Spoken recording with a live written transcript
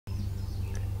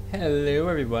Hello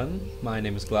everyone, my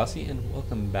name is Glossy and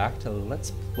welcome back to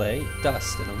Let's Play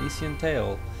Dust, an Elysian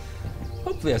Tale.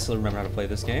 Hopefully I still remember how to play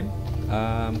this game.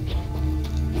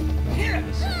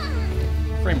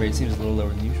 Frame rate seems a little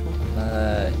lower than usual,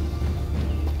 but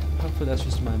hopefully that's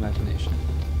just my imagination.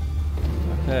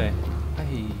 Okay,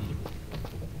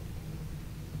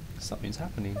 something's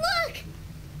happening. Look!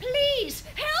 Please,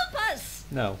 help us!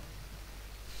 No.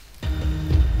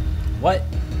 What?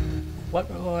 What?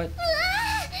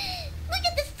 Look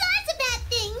at the size of that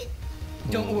thing!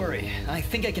 Don't worry, I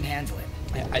think I can handle it.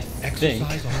 I think.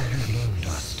 Exercise all you've learned,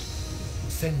 Dust.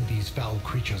 Send these foul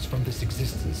creatures from this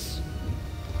existence.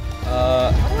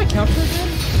 How do I counter again?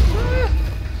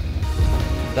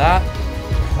 That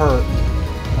hurt,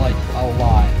 like, a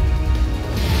lot.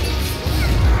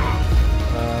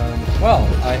 Well,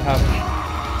 I have...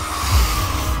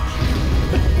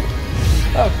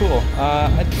 Oh, cool.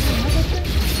 I think I have that thing.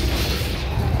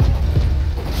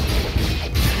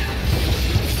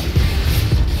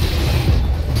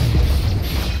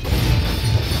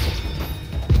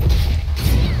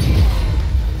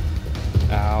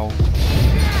 Ow.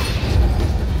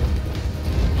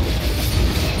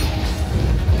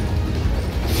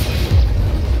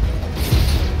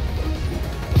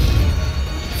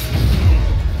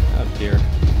 Oh dear.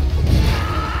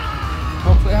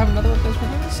 Hopefully I have another one of those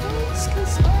remaining stones,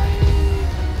 because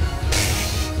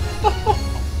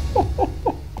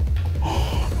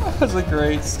that was a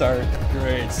great start to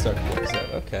the episode.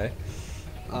 Okay.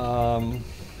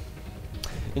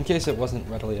 In case it wasn't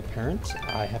readily apparent,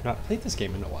 I have not played this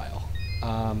game in a while.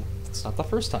 It's not the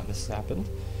first time this has happened.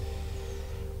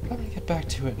 But I'm gonna get back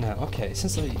to it now. Okay,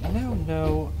 since I now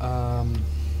know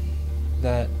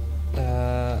that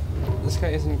this guy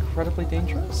is incredibly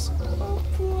dangerous.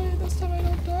 Hopefully this time I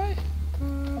don't die.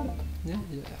 Yeah.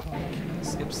 Oh,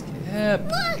 skip.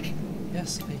 Look!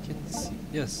 Yes, I can see.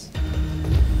 Yes.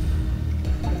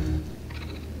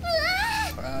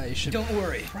 I should Don't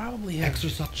worry. probably have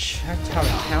Exercise. checked how to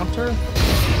counter.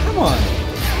 Come on.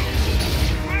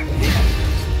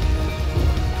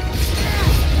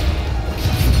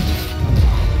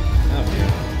 Oh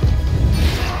dear.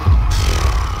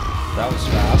 That was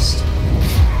fast.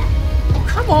 Oh,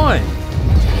 come on!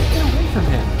 Get away from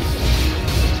him.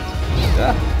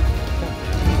 Ah.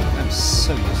 I'm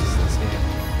so useless at this game.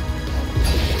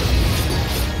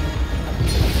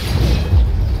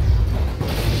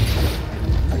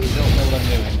 I don't know what I'm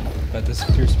doing, but this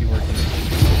appears to be working.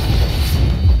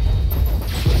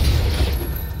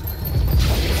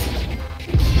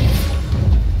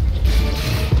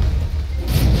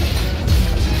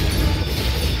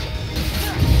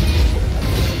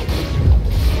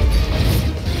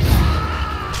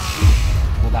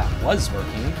 Well, that was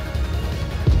working.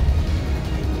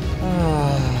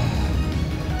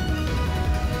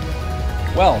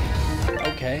 Well,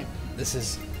 okay, this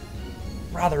is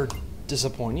rather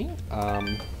disappointing.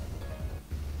 I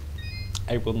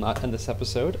will not end this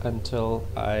episode until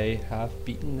I have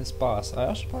beaten this boss. I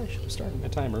also probably should have started my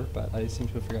timer, but I seem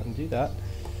to have forgotten to do that.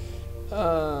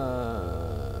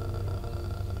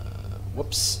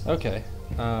 Whoops. Okay.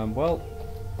 Well,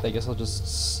 I guess I'll just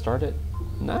start it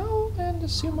now and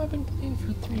assume I've been playing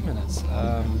for 3 minutes.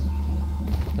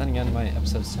 Then again, my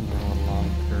episodes tend to run a little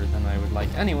longer than I would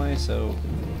like anyway, so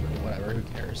whatever, who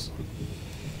cares?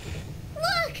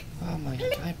 Look! Oh my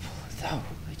god, I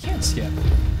can't skip.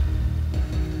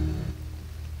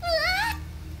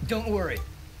 Don't worry.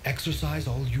 Exercise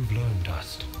all you've learned,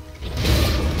 Dust.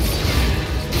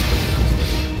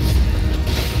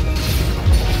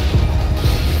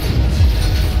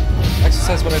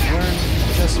 Exercise what I've learned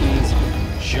just means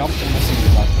jump and listen to the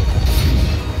button.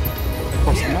 Of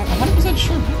course, I'm not 100%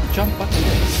 sure what the jump button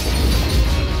is.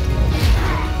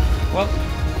 Well,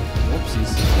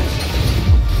 whoopsies.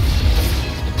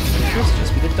 It appears to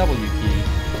just be the W key,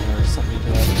 or something to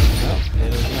that. No,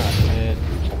 it is not.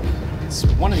 It's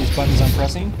one of these buttons I'm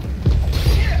pressing.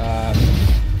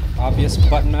 Obvious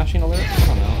button mashing alert? I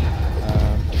don't know.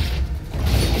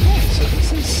 So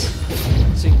this is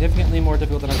significantly more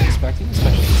difficult than I was expecting,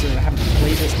 especially considering I haven't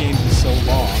played this game in so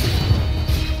long.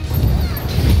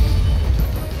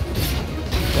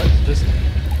 What just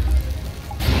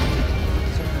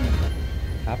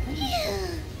happened?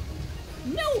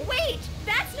 No, wait!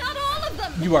 That's not all of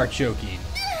them! You are joking.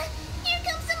 Here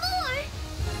comes some more!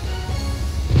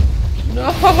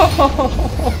 No!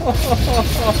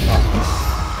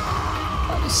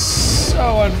 That is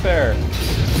so unfair.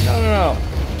 No.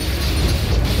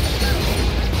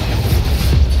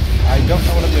 I don't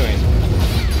know what I'm doing.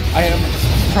 I am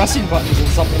pressing buttons and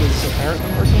something is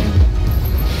apparently working.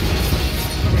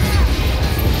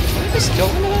 Did I just kill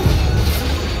him?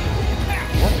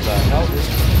 What the?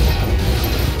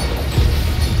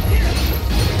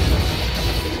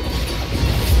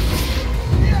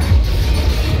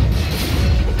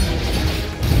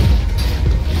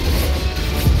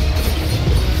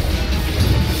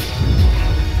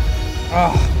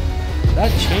 Ah,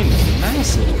 that chain is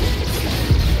massive.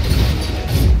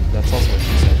 That's also what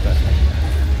she said, but...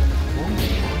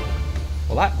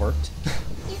 Well, that worked.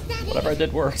 Is that Whatever I it?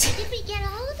 did worked. Did we get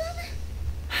all of them?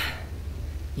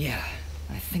 Yeah,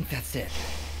 I think that's it.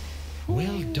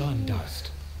 Well done,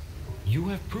 Dust. You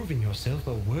have proven yourself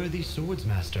a worthy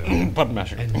swordsmaster. Button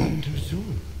masher. And none too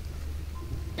soon.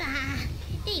 Bah,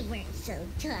 they weren't so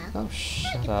tough. Oh, I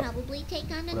shut could up. probably take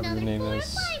on Whatever another your name 4 or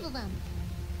is. 5 of them.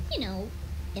 You know,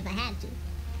 if I had to.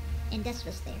 And Dust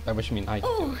was there. I wish you mean I could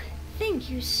do Oh, it. thank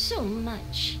you so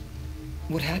much.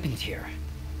 What happened here?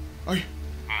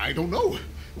 I don't know.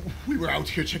 We were out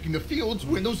here checking the fields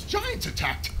when those giants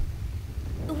attacked.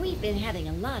 We've been having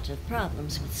a lot of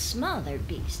problems with smaller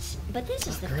beasts, but this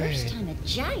is the first time a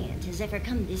giant has ever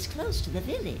come this close to the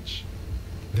village.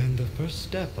 Then the first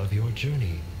step of your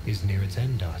journey is near its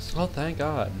end, Dust. Oh, thank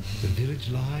God. The village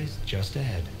lies just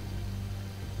ahead.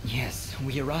 Yes,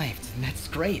 we arrived. That's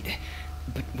great.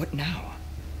 But what now?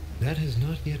 That has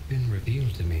not yet been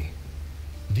revealed to me.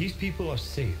 These people are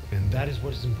safe, and that is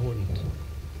what is important.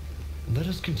 Let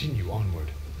us continue onward.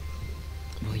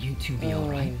 Will you two be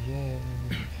alright? Yeah.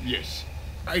 Yes,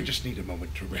 I just need a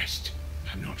moment to rest.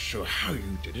 I'm not sure how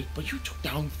you did it, but you took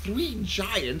down 3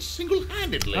 giants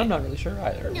single-handedly. I'm not really sure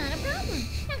either. Not a problem.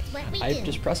 That's what we do. I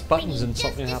just pressed buttons Bringing and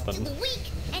something justice happened. to the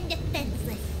weak and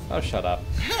defenseless. Oh, shut up.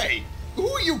 Hey, who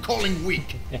are you calling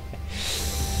weak?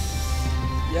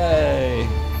 Yay!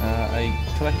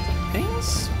 I collected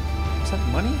things? Is that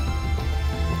money?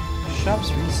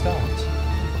 Shop's restocked.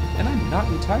 And I'm not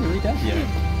entirely dead yet.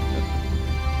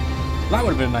 That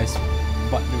would have been a nice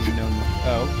button to have known.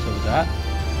 Oh, so with that.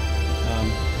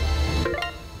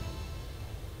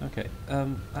 Okay,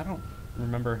 I don't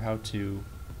remember how to,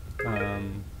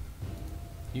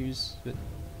 use it.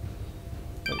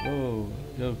 Oh,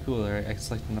 whoa, cool, alright, I can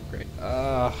select an upgrade.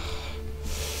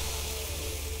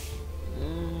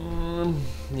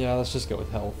 Yeah, let's just go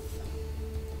with health.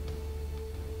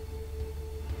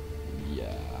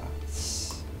 Yeah.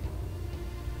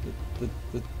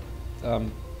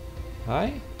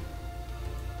 Hi?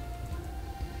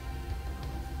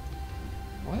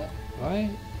 What? Why?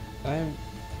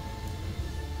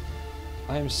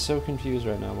 I'm so confused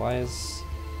right now. Why is...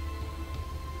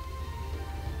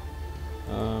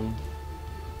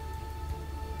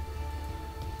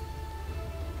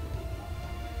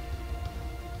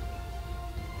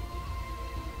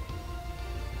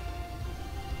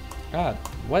 God,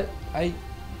 what?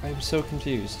 I'm so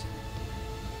confused.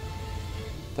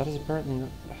 That is apparently not...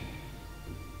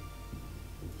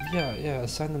 Yeah,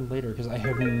 assign them later, because I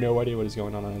have no idea what is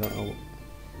going on, and I don't know...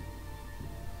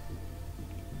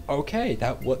 Okay,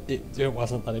 it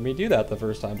wasn't letting me do that the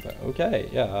first time, but okay,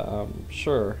 yeah,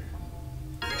 sure.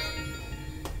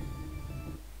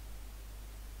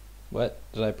 What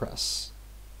did I press?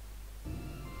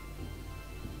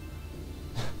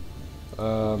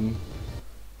 For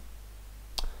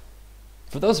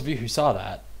those of you who saw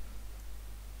that,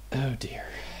 oh dear.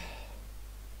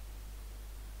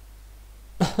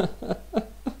 I'm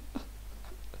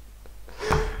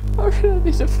gonna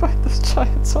need to fight those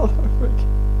giants all over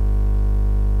again.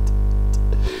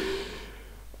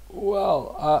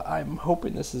 Well, I'm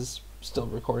hoping this is still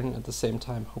recording, at the same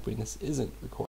time hoping this isn't recording.